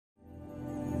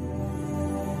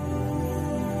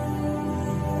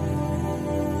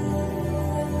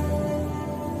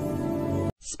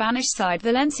Spanish side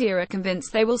Valencia are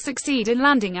convinced they will succeed in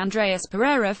landing Andreas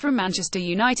Pereira from Manchester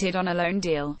United on a loan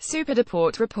deal,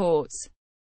 Superdeport reports.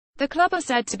 The club are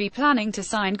said to be planning to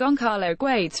sign Goncalo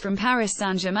Guedes from Paris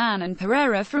Saint-Germain and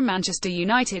Pereira from Manchester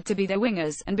United to be their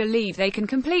wingers, and believe they can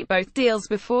complete both deals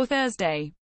before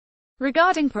Thursday.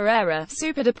 Regarding Pereira,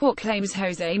 Superdeport claims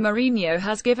Jose Mourinho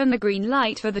has given the green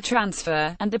light for the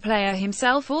transfer, and the player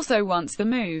himself also wants the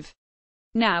move.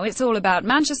 Now it's all about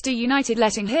Manchester United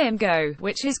letting him go,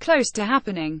 which is close to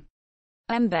happening.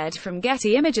 Embed from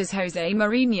Getty Images. Jose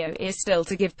Mourinho is still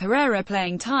to give Pereira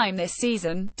playing time this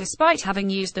season, despite having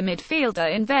used the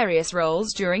midfielder in various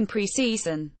roles during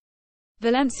pre-season.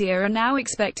 Valencia are now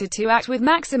expected to act with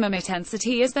maximum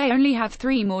intensity as they only have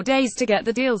 3 more days to get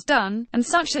the deals done, and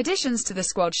such additions to the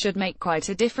squad should make quite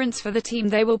a difference for the team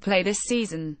they will play this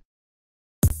season.